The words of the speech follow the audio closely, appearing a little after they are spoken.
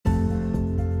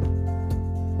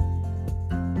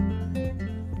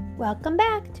Welcome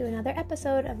back to another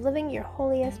episode of Living Your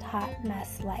Holiest Hot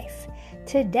Mess Life.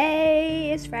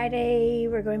 Today is Friday.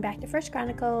 We're going back to 1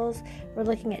 Chronicles. We're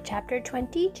looking at chapter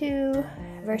 22,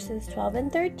 verses 12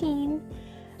 and 13.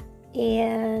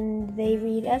 And they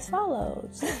read as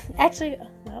follows. Actually,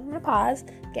 I'm going to pause,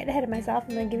 get ahead of myself.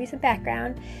 I'm going to give you some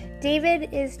background. King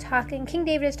David is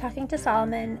talking to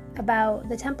Solomon about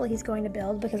the temple he's going to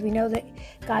build, because we know that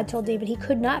God told David he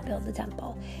could not build the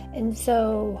temple. And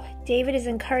so David is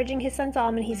encouraging his son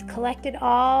Solomon. He's collected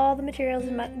all the materials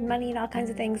and money and all kinds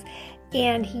of things,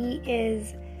 and he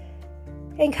is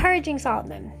encouraging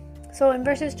Solomon. So in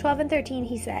verses 12 and 13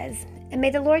 he says, "And may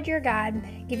the Lord your God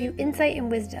give you insight and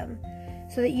wisdom,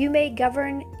 so that you may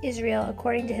govern Israel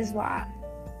according to his law.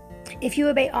 If you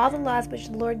obey all the laws which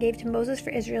the Lord gave to Moses for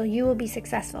Israel, you will be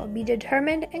successful. Be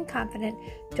determined and confident.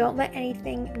 Don't let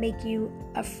anything make you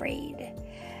afraid."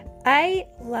 I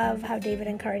love how David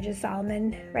encourages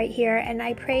Solomon right here, and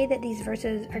I pray that these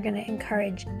verses are going to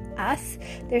encourage us.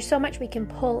 There's so much we can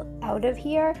pull out of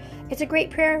here. It's a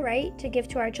great prayer, right, to give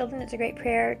to our children. It's a great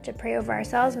prayer to pray over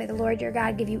ourselves. May the Lord your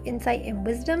God give you insight and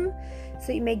wisdom,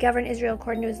 so you may govern Israel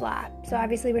according to his law. So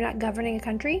obviously we're not governing a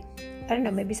country. I don't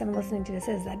know, maybe someone listening to this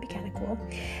is. That'd be kind of cool.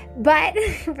 But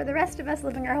for the rest of us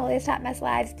living our holiest hot mess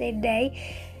lives day to day,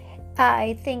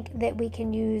 I think that we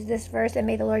can use this verse, and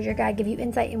may the Lord your God give you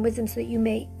insight and wisdom so that you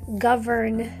may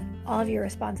govern all of your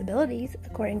responsibilities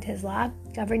according to his law.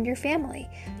 Govern your family,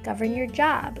 govern your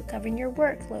job, govern your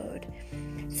workload.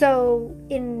 So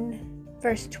in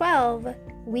verse 12,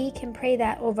 we can pray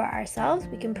that over ourselves.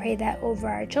 We can pray that over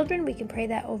our children. We can pray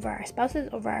that over our spouses,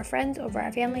 over our friends, over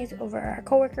our families, over our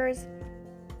coworkers.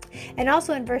 And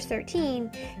also in verse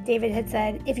 13, David had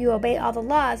said, "If you obey all the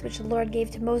laws which the Lord gave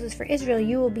to Moses for Israel,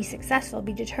 you will be successful.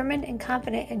 Be determined and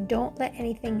confident, and don't let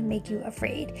anything make you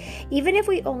afraid." Even if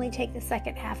we only take the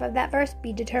second half of that verse,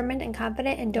 be determined and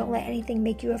confident, and don't let anything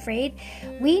make you afraid,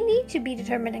 we need to be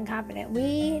determined and confident.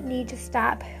 We need to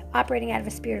stop operating out of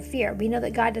a spirit of fear. We know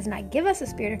that God does not give us a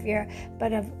spirit of fear,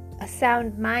 but of a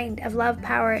sound mind, of love,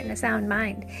 power, and a sound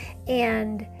mind.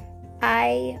 And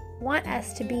I want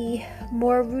us to be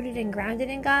more rooted and grounded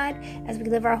in God as we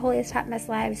live our holiest hot mess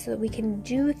lives, so that we can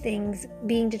do things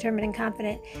being determined and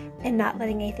confident and not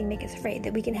letting anything make us afraid,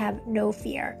 that we can have no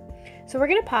fear. So we're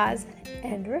going to pause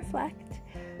and reflect.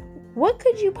 What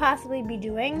could you possibly be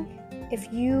doing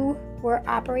if you were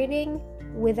operating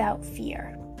without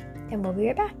fear? And we'll be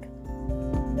right back.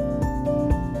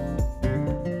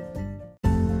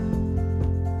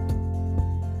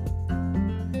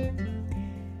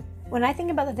 When I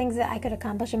think about the things that I could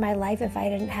accomplish in my life if I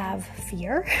didn't have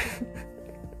fear,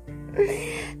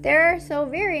 there are so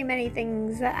very many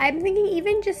things that I'm thinking,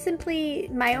 even just simply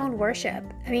my own worship.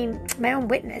 My own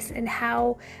witness and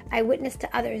how I witness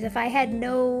to others. If I had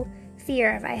no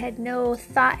fear, if I had no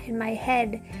thought in my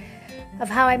head of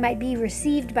how I might be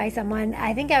received by someone,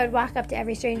 I think I would walk up to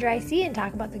every stranger I see and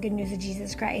talk about the good news of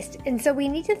Jesus Christ. And so we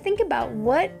need to think about,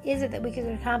 what is it that we could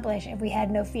accomplish if we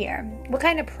had no fear? What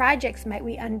kind of projects might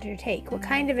we undertake? What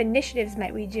kind of initiatives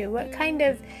might we do? What kind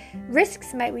of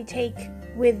risks might we take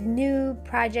with new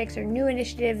projects or new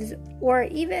initiatives? Or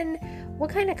even, what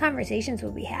kind of conversations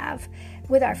would we have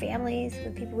with our families,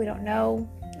 with people we don't know,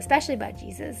 especially about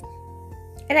Jesus?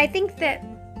 And I think that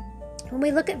when we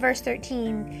look at verse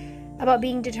 13, about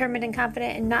being determined and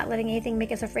confident and not letting anything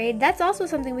make us afraid, that's also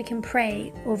something we can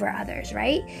pray over others,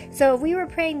 right? So if we were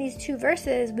praying these two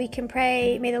verses, we can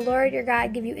pray, "May the Lord your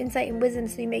God give you insight and wisdom,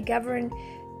 so you may govern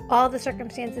all the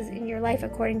circumstances in your life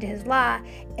according to his law,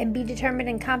 and be determined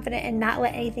and confident, and not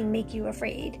let anything make you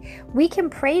afraid." We can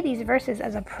pray these verses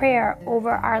as a prayer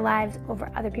over our lives, over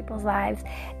other people's lives,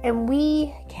 and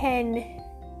we can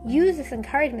use this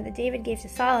encouragement that David gave to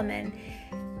Solomon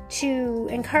to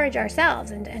encourage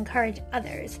ourselves and to encourage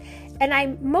others. And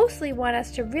I mostly want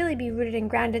us to really be rooted and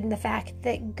grounded in the fact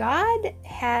that God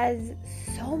has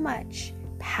so much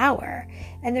power,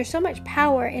 and there's so much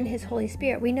power in his Holy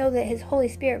Spirit. We know that his Holy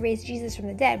Spirit raised Jesus from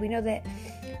the dead. We know that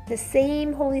the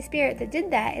same Holy Spirit that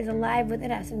did that is alive within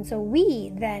us, and so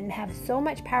we then have so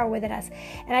much power within us.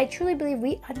 And I truly believe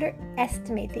we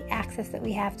underestimate the access that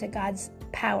we have to God's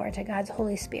power, to God's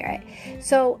Holy Spirit.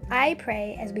 So I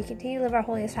pray, as we continue to live our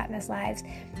holiest hot mess lives,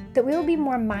 that we will be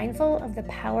more mindful of the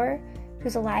power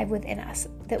who's alive within us,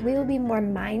 that we will be more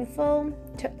mindful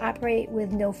to operate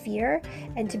with no fear,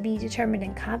 and to be determined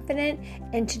and confident,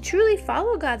 and to truly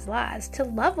follow God's laws, to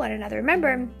love one another.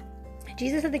 Remember,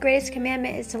 Jesus said the greatest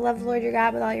commandment is to love the Lord your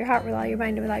God with all your heart, with all your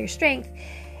mind, and with all your strength.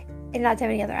 and not to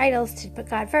have any other idols, to put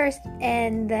God first.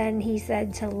 And then he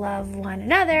said to love one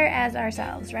another as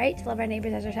ourselves, right? To love our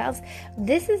neighbors as ourselves.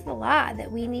 This is the law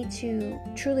that we need to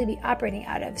truly be operating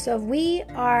out of. So if we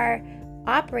are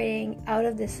operating out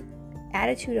of this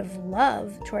attitude of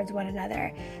love towards one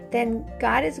another, then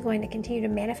God is going to continue to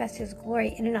manifest his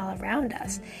glory in and all around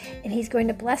us. And he's going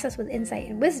to bless us with insight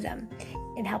and wisdom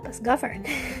and help us govern.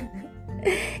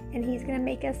 And he's going to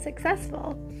make us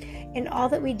successful in all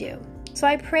that we do. So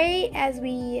I pray as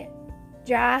we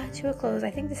draw to a close,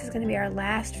 I think this is going to be our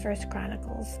last First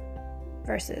Chronicles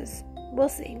verses. We'll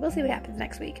see what happens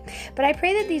next week. But I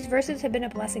pray that these verses have been a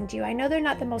blessing to you. I know they're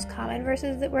not the most common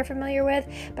verses that we're familiar with,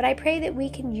 but I pray that we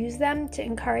can use them to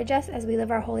encourage us as we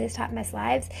live our holiest hot mess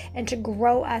lives and to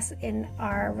grow us in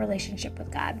our relationship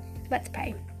with God. Let's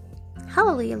pray.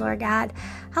 Hallelujah, Lord God.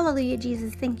 Hallelujah,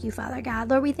 Jesus. Thank you, Father God.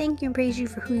 Lord, we thank you and praise you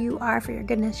for who you are, for your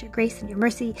goodness, your grace, and your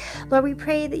mercy. Lord, we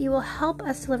pray that you will help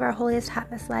us to live our holiest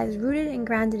hot mess lives rooted and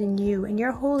grounded in you and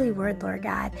your holy word, Lord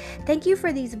God. Thank you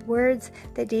for these words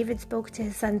that David spoke to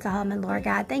his son Solomon, Lord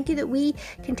God. Thank you that we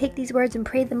can take these words and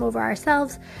pray them over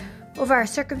ourselves, over our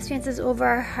circumstances, over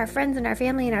our friends and our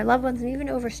family and our loved ones, and even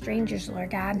over strangers,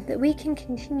 Lord God, that we can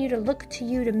continue to look to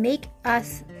you to make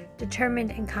us determined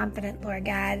and confident, Lord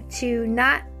God, to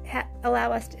not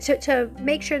allow us to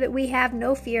make sure that we have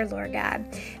no fear, Lord God,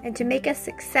 and to make us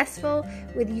successful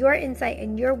with your insight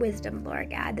and your wisdom, Lord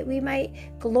God, that we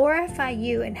might glorify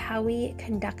you in how we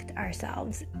conduct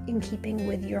ourselves in keeping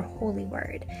with your holy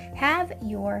word. Have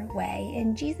your way.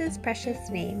 In Jesus'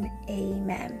 precious name,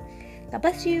 amen. God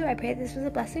bless you. I pray this was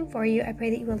a blessing for you. I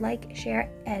pray that you will like,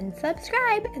 share, and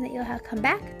subscribe, and that you'll come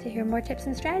back to hear more tips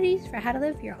and strategies for how to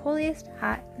live your holiest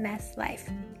hot mess life.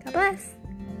 God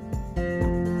bless.